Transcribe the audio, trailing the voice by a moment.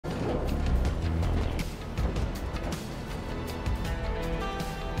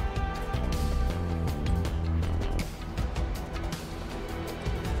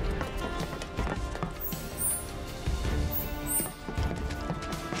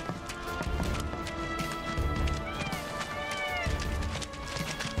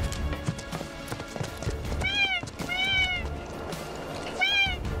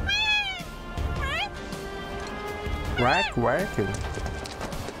Rack.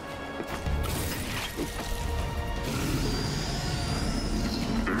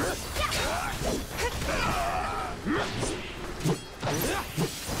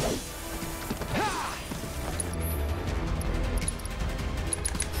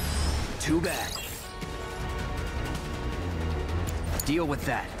 Too bad. Deal with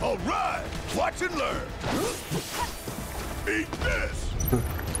that. All right, watch and learn. Eat this.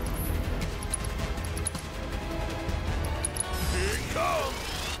 Here it comes.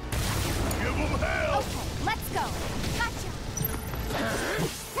 Give them hell. Okay, let's go. Gotcha.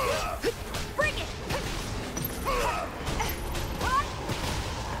 Bring it.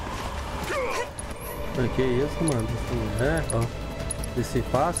 Que isso, mano? É, ó. Esse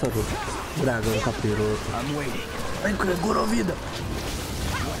pássaro, dragão capiroto. I'm waiting. Ai, curou a vida.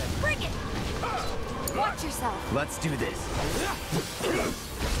 Bring it. Watch yourself. Let's do this.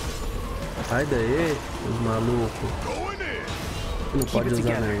 Sai daí, os malucos. Going in. Não pode it usar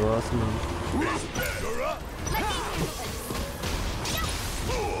together. negócio, mano. It's better up. Let me handle this.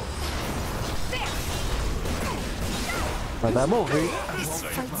 Vai dar morrer. This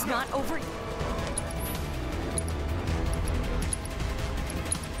fight's not over.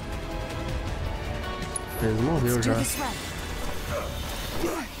 Eles morreu Let's do já. this right.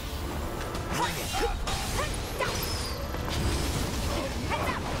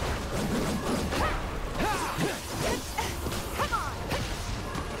 Come on.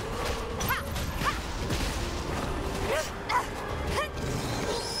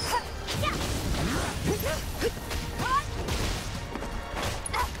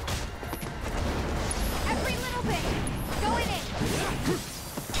 Every little bit. Going in.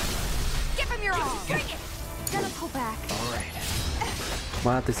 Give him your all. Bring it. Gonna pull back. All right.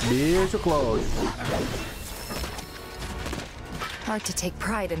 Mata esse bicho, Cláudio. Hard to take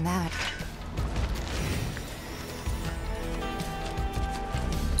pride in that.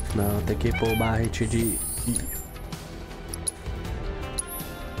 Não, tem que pôr o barrete de...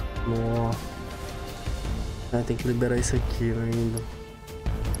 Nossa. Ah, tem que liberar isso aqui ainda.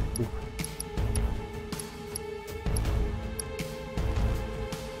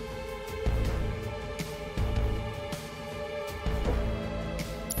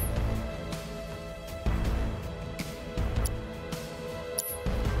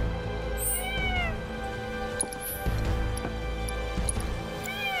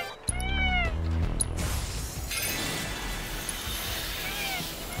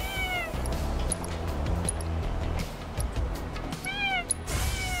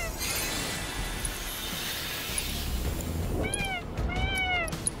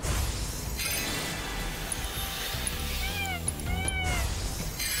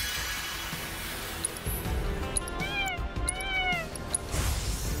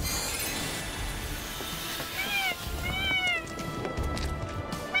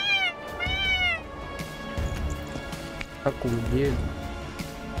 Tá com medo?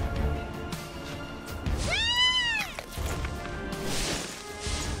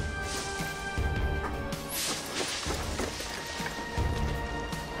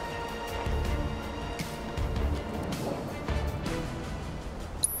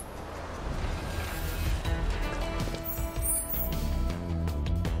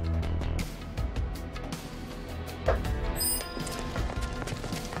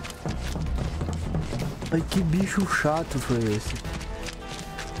 Ai, que bicho chato foi esse?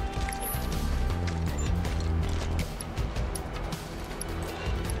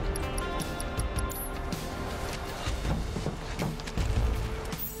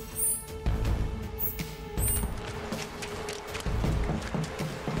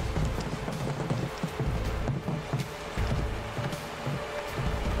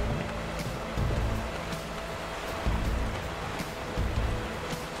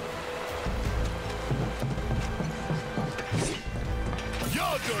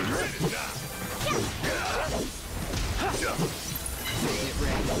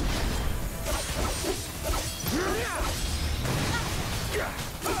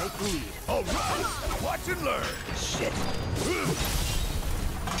 All right, watch and learn. Shit.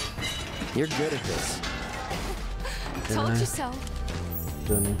 You're good at this. Told you so.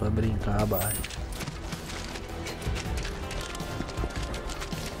 Deu nem pra brincar, barra.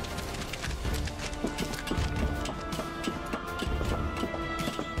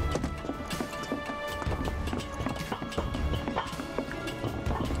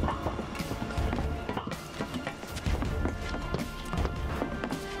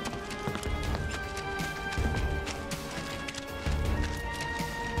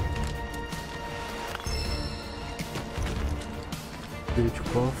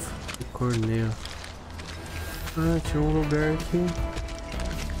 Cofre e corneio. Ah, tinha um lugar aqui.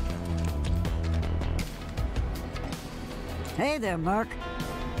 Hey there, Merc.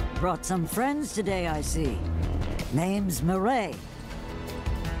 Brought some friends today, I see. Name's Murray.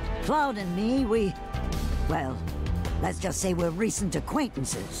 Cloud and me, well, let's just say we're recent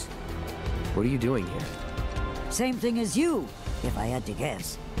acquaintances. What are you doing here? Same thing as you, if I had to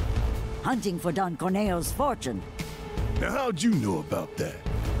guess. Hunting for Don Corneo's fortune. Now, how'd you know about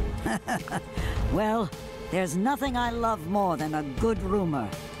that? Well, there's nothing I love more than a good rumor.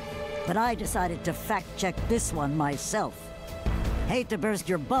 But I decided to fact-check this one myself. Hate to burst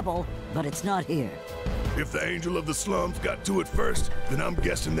your bubble, but it's not here. If the Angel of the Slums got to it first, then I'm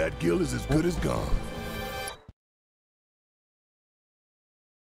guessing that guild is as good as gone.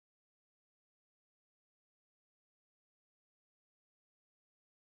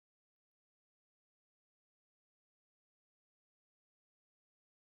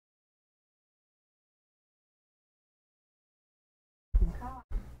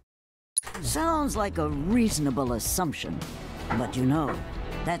 Sounds like a reasonable assumption. But you know,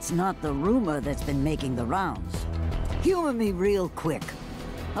 that's not the rumor that's been making the rounds. Humor me real quick.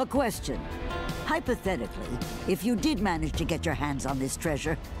 A question. Hypothetically, if you did manage to get your hands on this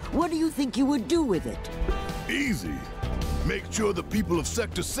treasure, what do you think you would do with it? Easy. Make sure the people of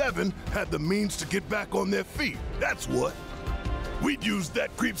Sector 7 had the means to get back on their feet. That's what. We'd use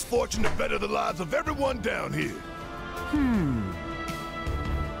that creep's fortune to better the lives of everyone down here.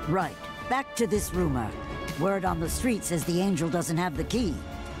 Right. Back to this rumor. Word on the street says the Angel doesn't have the key.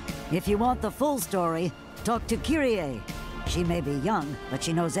 If you want the full story, talk to Kyrie. She may be young, but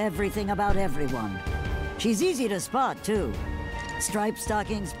she knows everything about everyone. She's easy to spot, too. Striped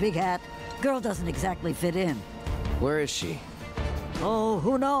stockings, big hat. Girl doesn't exactly fit in. Where is she? Oh,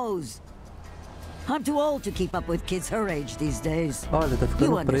 who knows? I'm too old to keep up with kids her age these days. Olha, tá You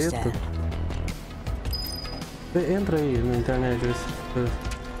ficando understand. preto. Entra aí na internet, vê se fica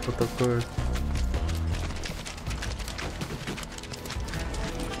outra cor.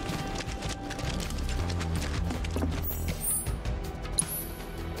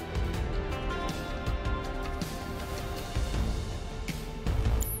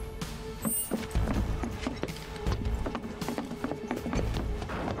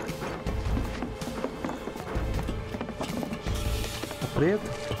 Preto?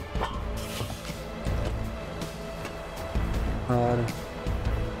 Cara.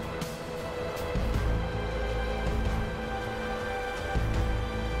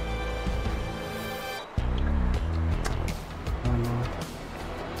 Ah, não.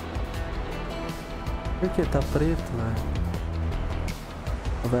 Por que tá preto, velho?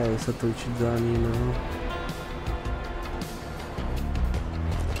 Véi, essa touch desanima, não.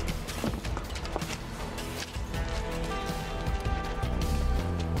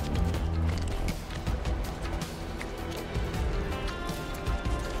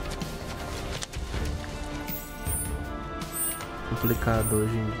 Complicado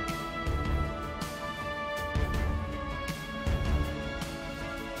hoje em dia.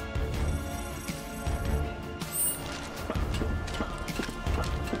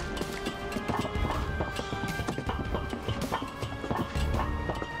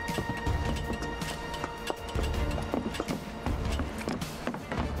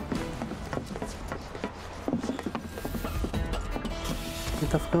 Ele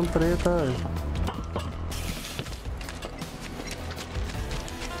tá ficando preto, olha.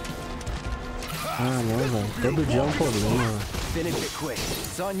 Ah, não, velho. Todo dia é um problema, velho. Finish it quick.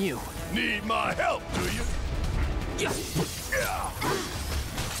 It's on you. Need my help, do you?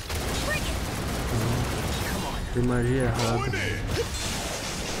 Tem magia errada. Going in.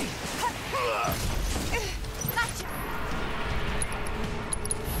 Gotcha.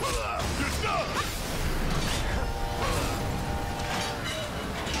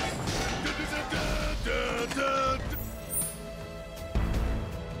 You're done.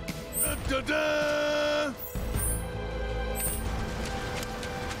 Da-da.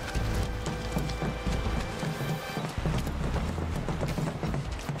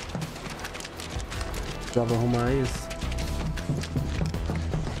 Já vou arrumar isso.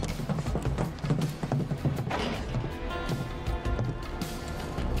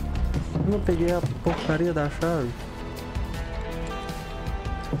 Eu não peguei a porcaria da chave.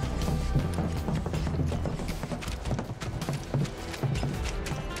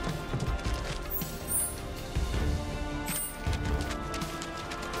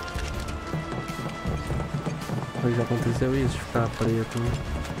 Hoje já aconteceu isso, de ficar preto, né?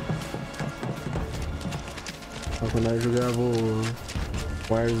 Só quando nós jogava o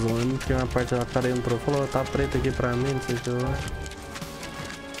Warzone, tinha uma parte lá, o cara entrou e falou, tá preto aqui pra mim, não sei o que lá.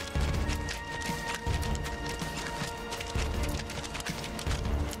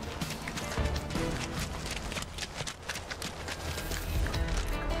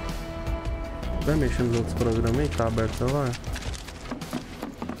 Vai mexer nos outros programas aí? Tá aberto o celular?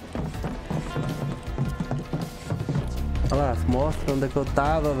 Olha lá, mostra onde é que eu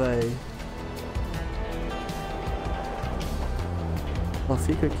tava, velho. Só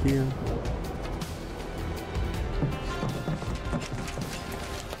fica aqui, ó.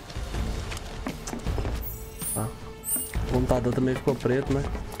 Tá. O computador também ficou preto, né?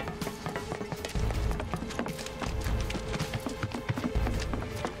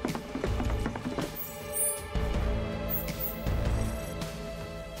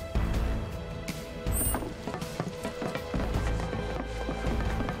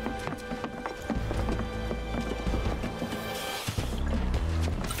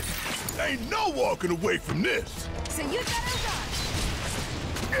 Ain't no walking away from this. So you better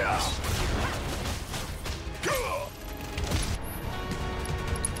run. Yeah.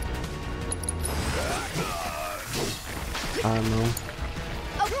 Ah, não.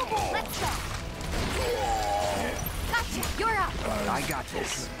 Okay, let's go. Gotcha, you're up. I got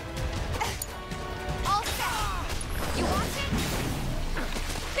this. All set. You want it?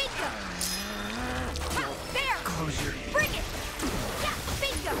 Bingo. Ha, there. Close your... Bring it. Yeah,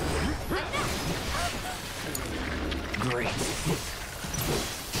 bingo. Great.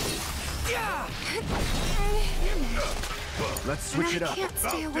 Let's switch it I up. can't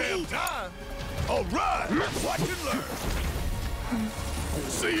stay About damn awake. time. All right, watch and learn.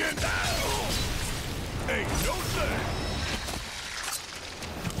 See you now. Ain't no thing.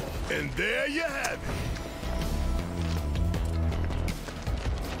 And there you have it.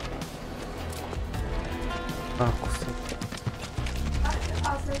 Ah, consegui.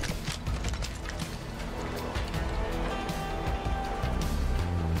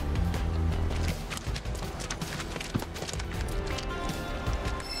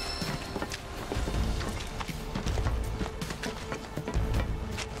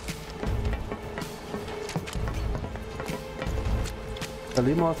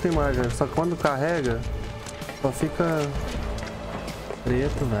 Ali mostra a imagem, só que quando carrega, só fica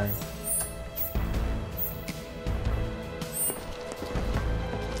preto, velho.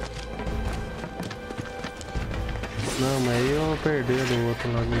 Não, mas aí eu vou perder do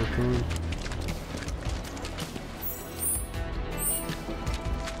outro lado do YouTube.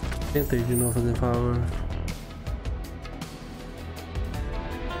 Tentei de novo fazer favor.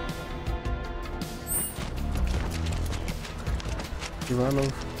 E vai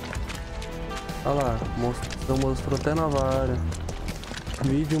novo. Olha lá, mostrou até nova área.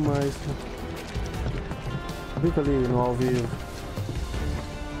 Vídeo mais. Fica ali no ao vivo.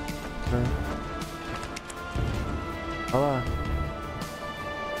 É. Olha lá.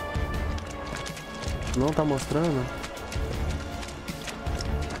 Não tá mostrando?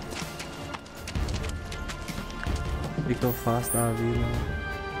 O que eu faço da vida?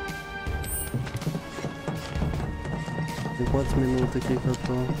 Tem quantos minutos aqui que eu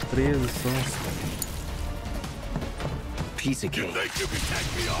tô? 13 só. Piece of You cake. think you can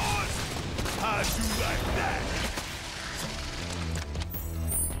take me on? How'd you like that?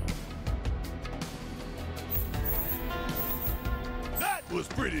 That was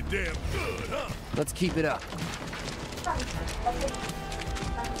pretty damn good, huh? Let's keep it up.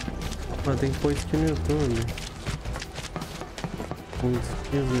 Mas tem que pôr isso aqui no YouTube. Uns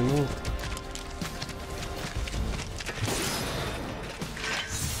 15 minutos.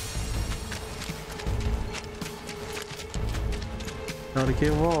 Na hora que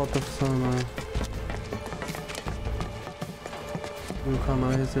volta a funcionar. No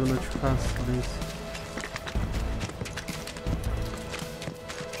canal recebo notificações.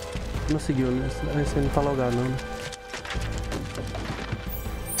 Não seguiu, né? Esse não tá logado não, né?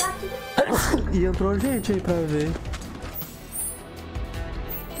 E entrou gente aí pra ver.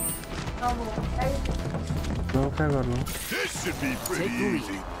 Não, cai agora não. This should be pretty Take the lead.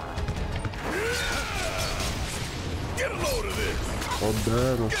 easy. Get a load of this.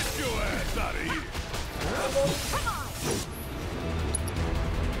 Rodando. Get your ass out of here.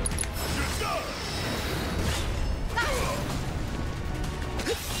 You're done.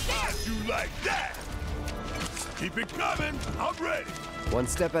 How'd you like that? Keep it coming. I'm ready. One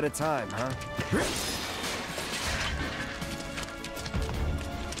step at a time, huh?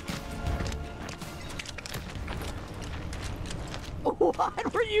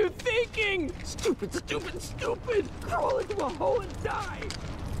 What were you thinking? Stupid, stupid, stupid! Crawl into a hole and die!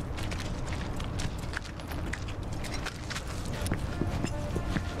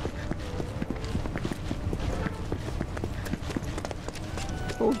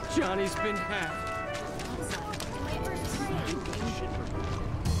 Oh, Johnny's been hacked.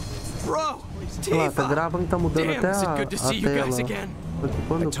 Bro, Olha lá, tá gravando, tá mudando Damn, até is it a good to see you guys tela. again? Só que I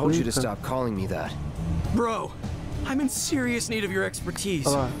quando told you to clica... stop calling me that. Bro, I'm in serious need of your expertise.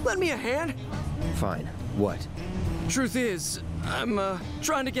 Olha lá. Lend me a hand? Fine. What? Truth is, I'm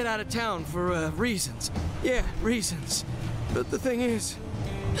trying to get out of town for reasons. Yeah, reasons. But the thing is,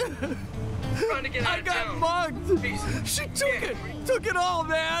 trying to get out I got mugged. She took it all,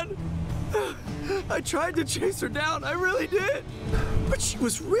 man. I tried to chase her down, I really did. But she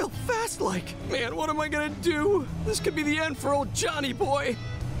was real fast like. Man, what am I gonna do? This could be the end for old Johnny boy.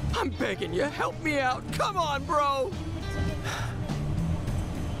 I'm begging you, help me out. Come on, bro.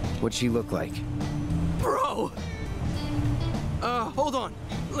 What'd she look like? Bro. Hold on.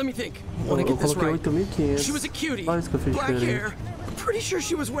 Let me think. Eu Wanna get this coloquei right. 8.500. She was a cutie. Olha isso que eu fiz Black diferente. hair. I'm pretty sure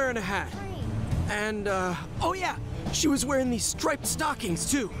she was wearing a hat. And, oh yeah, she was wearing these striped stockings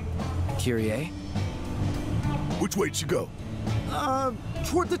too. Kyrie? Which way'd she go?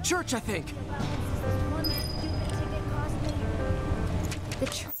 Toward the church, I think. The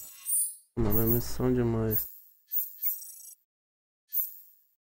tr- Mano, é missão demais.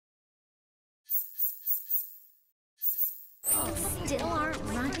 Still aren't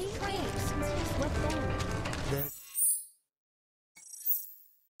running? What then?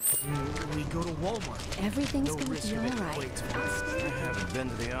 We go to Walmart. Everything's gonna be alright. I haven't been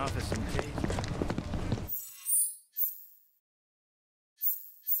to the office in days.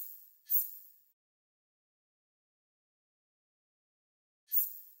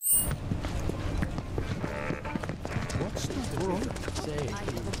 What's the world say?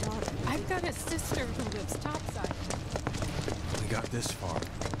 I've got a sister who lives topside. We got this far.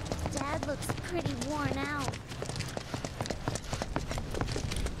 Dad looks pretty worn out.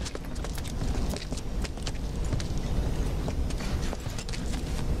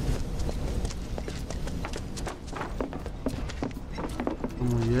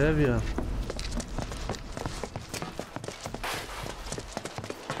 Mulher, viado.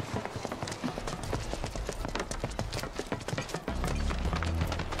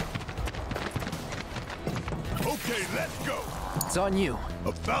 Okay, let's go. It's on you.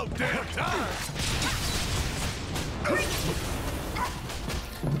 About damn time.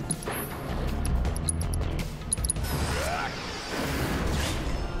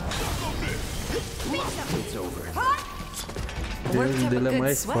 It's over. O dedo dele é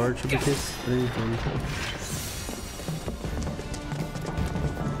mais forte do que esse trem, mano.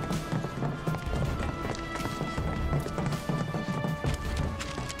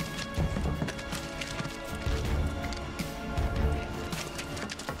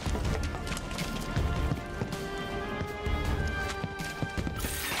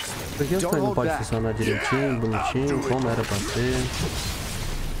 Isso aqui as não pode funcionar direitinho, bonitinho, como era pra ser.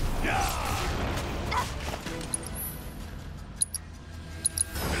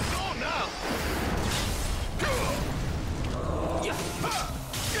 It's on now.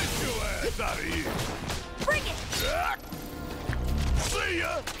 Get your ass out of here. Bring it! See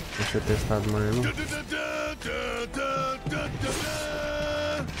ya. Deixa eu testar mais um.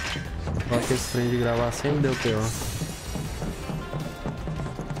 Olha que esse trem de gravar sempre deu pior.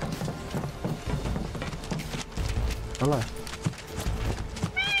 Olha lá.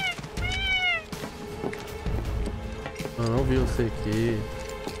 Eu não vi você aqui.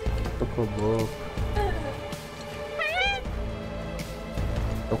 Tocou boca.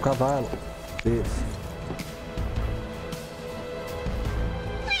 É o cavalo. Esse.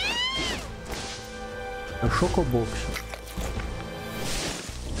 É o chocoboco.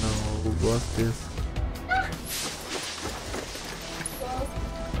 Não, eu gosto desse.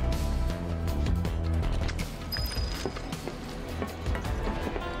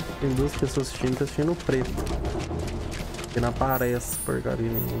 Tem duas pessoas assistindo, tá assistindo o preto. Que não aparece porcaria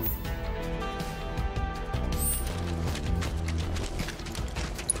nenhuma.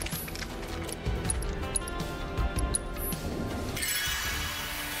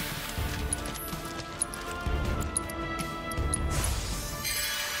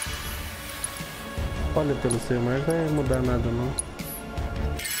 Olha pelo seu, mas não vai mudar nada não.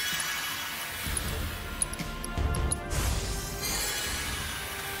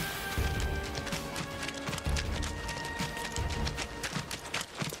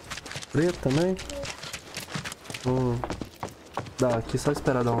 Preto também. Vou dar aqui, só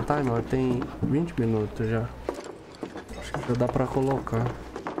esperar dar um timer. Tem 20 minutos já. Acho que já dá pra colocar.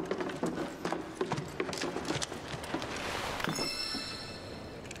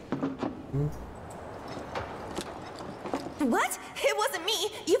 What? It wasn't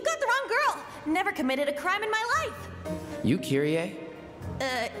me. You've got the wrong girl. Never committed a crime in my life. You Kyrie?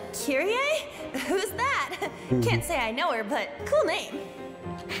 Kyrie? Who's that? Can't say I know her, but cool name.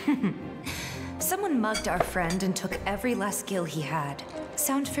 Someone mugged our friend and took every last skill he had.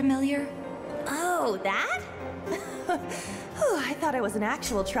 Sound familiar? Oh, that? Whew, I thought I was in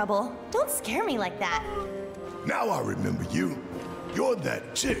actual trouble. Don't scare me like that. Now I remember you. You're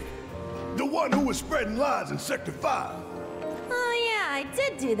that chick. The one who was spreading lies in Sector 5. Oh yeah, I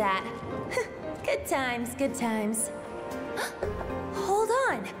did do that. Good times, good times. Hold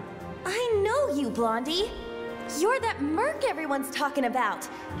on. I know you, Blondie. You're that merc everyone's talking about.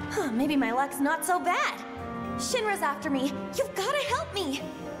 Maybe my luck's not so bad. Shinra's after me. You've gotta help me.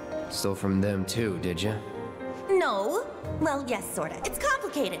 Stole from them too, did you? No. Well, yes, sorta. It's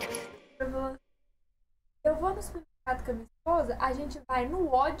complicated. Eu vou no supermercado com a minha esposa, a gente vai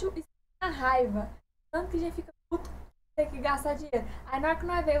no ódio e na raiva. Tanto que a gente fica puto ter que gastar dinheiro. Aí na hora que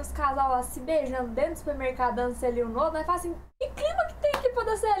nós vemos os casal lá se beijando dentro do supermercado, dando selinho no outro, nós fala assim, que clima que tem aqui pra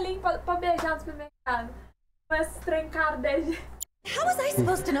dar selinho pra beijar no supermercado? Mas esse trem caro desde... How was I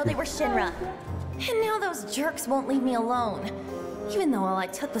supposed to know they were Shinra? And now those jerks won't leave me alone. Even though all I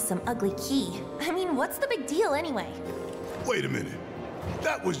took was some ugly key. I mean, what's the big deal anyway? Wait a minute.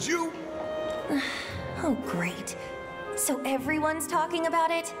 That was you? Oh, great. So everyone's talking about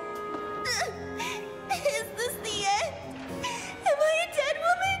it? Is this the end? Am I a dead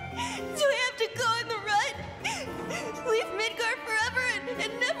woman? Do I have to go on the run? Leave Midgard forever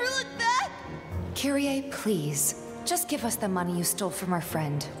and never look back? Kyrie, please. Just give us the money you stole from our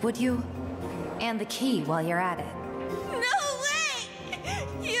friend, would you? And the key while you're at it. No way!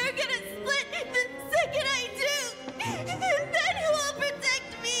 You're gonna split the second I do! And then who will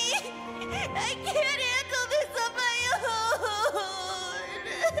protect me? I can't handle this on my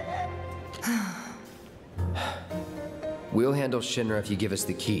own! We'll handle Shinra if you give us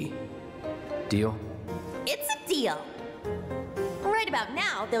the key. Deal? It's a deal. Right about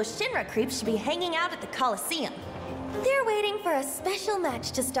now, those Shinra creeps should be hanging out at the Coliseum. They're waiting for a special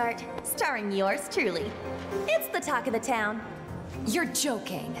match to start, starring yours truly. It's the talk of the town. You're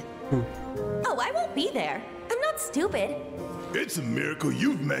joking. Oh, I won't be there. I'm not stupid. It's a miracle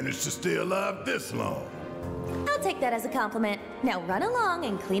you've managed to stay alive this long. I'll take that as a compliment. Now run along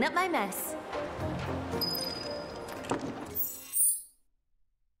and clean up my mess.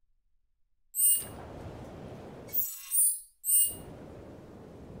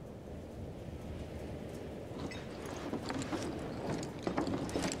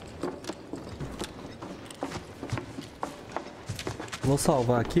 Vou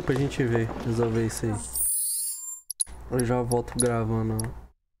salvar aqui pra gente ver, resolver isso aí. Eu já volto gravando a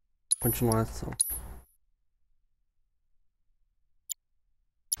continuação.